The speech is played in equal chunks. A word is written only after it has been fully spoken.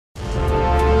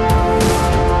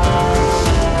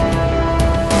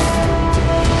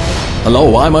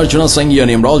Hello, I'm Arjuna Singh, your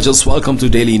numerologist. Welcome to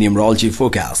Daily Numerology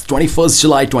Forecast, 21st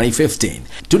July 2015.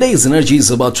 Today's energy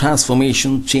is about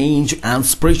transformation, change, and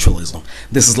spiritualism.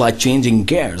 This is like changing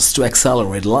gears to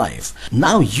accelerate life.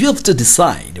 Now you have to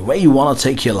decide where you want to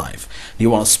take your life. Do you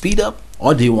want to speed up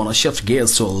or do you want to shift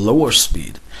gears to a lower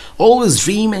speed? Always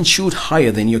dream and shoot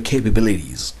higher than your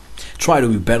capabilities. Try to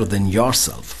be better than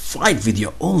yourself. Fight with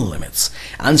your own limits.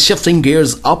 And shifting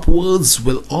gears upwards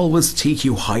will always take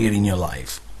you higher in your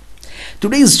life.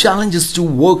 Today's challenge is to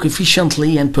work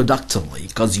efficiently and productively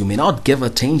because you may not give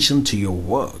attention to your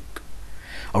work.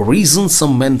 A reason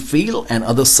some men fail and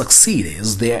others succeed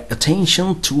is their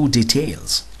attention to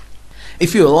details.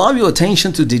 If you allow your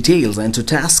attention to details and to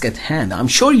task at hand, I'm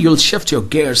sure you'll shift your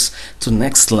gears to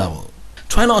next level.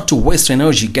 Try not to waste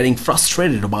energy getting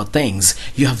frustrated about things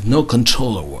you have no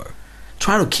control over.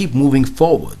 Try to keep moving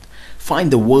forward.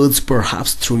 Find the words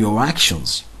perhaps through your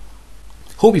actions.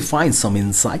 Hope you find some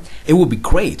insight. It would be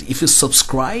great if you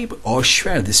subscribe or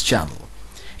share this channel.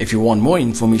 If you want more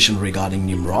information regarding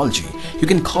numerology, you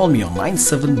can call me on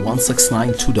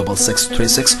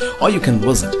 9716926636 or you can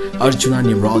visit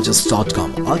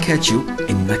arjunanumerologist.com. I'll catch you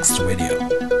in next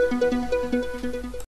video.